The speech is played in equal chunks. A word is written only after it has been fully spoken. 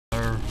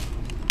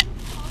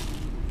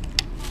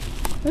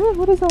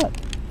What is that?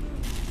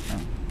 Oh.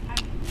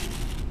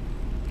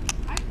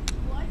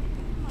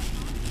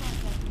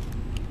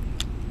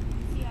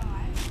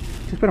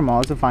 Just put them all.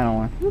 It's the final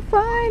one. The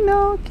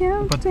final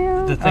countdown. But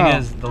the thing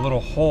is, the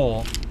little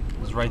hole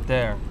is right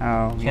there.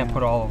 Oh, you can't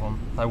put all of them.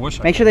 I wish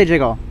I Make could. sure they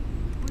jiggle.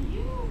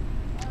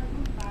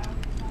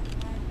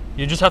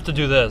 You just have to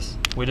do this.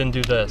 We didn't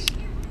do this.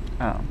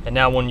 Oh. And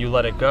now when you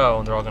let it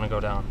go, they're all going to go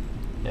down.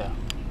 Yeah.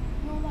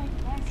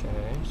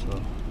 Okay,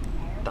 so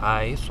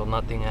die so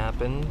nothing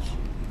happens.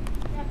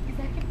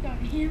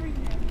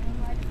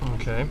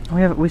 Okay.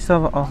 We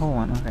still have a whole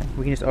one. Okay.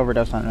 We can just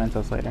overdose on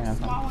Mentos later.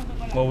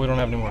 Well, we don't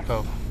have any more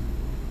Coke.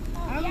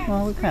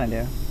 Well, we kind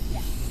of do.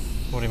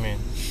 What do you mean?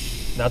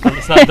 It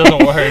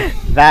doesn't work.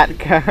 That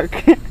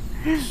Coke.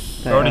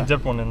 I already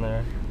dipped one in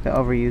there. The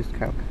overused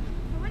Coke.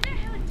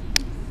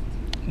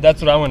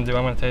 That's what I want to do.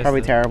 I'm going to taste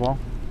Probably it. terrible.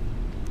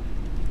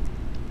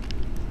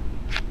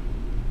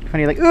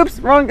 Funny, like, oops,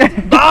 wrong.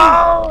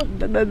 Oh!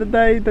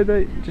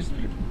 Just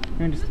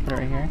put it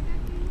right here.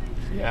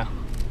 Yeah.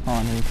 Hold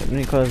on, let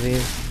me close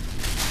these.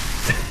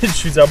 It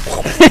shoots out.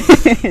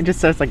 It just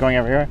starts like going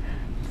everywhere.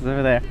 It's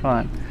over there. Hold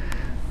on.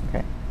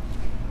 Okay.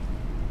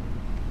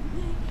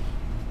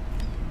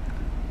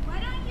 Why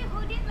don't you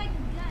hold it like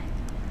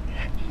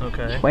a gun?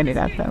 Okay. Point it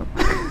at them.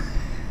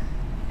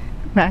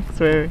 Max,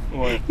 where?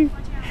 What?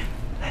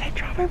 Let it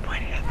drop and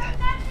point it at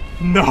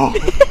them. No.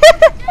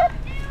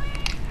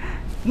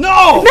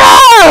 No!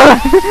 No!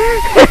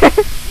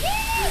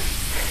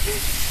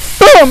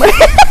 Boom!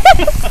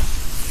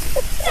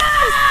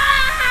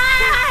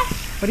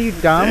 What are you,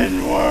 dumb?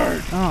 Didn't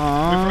work.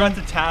 Aww. We forgot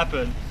to tap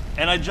it,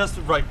 and I just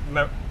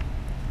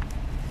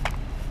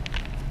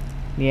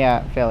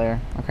Yeah, failure.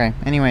 Okay.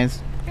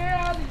 Anyways.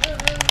 No,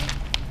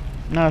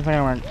 it's not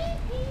gonna work.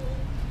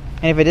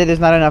 And if it did, there's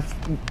not enough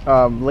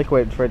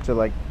liquid for it to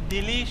like.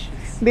 Delicious.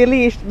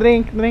 Delish,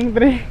 drink.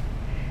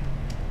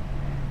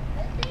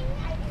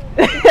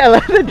 I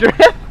love the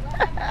drip.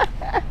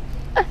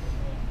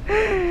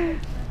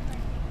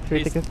 Should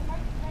we take a...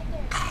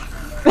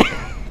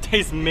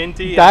 Tastes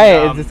minty.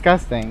 Diet is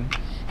disgusting.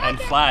 And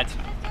flat.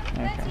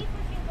 Okay.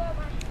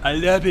 I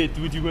love it.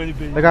 Would you want to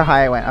be? Look how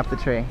high it went up the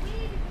tree.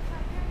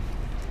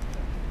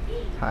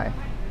 High.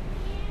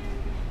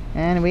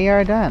 And we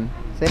are done.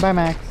 Say bye,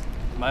 Max.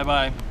 Bye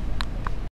bye.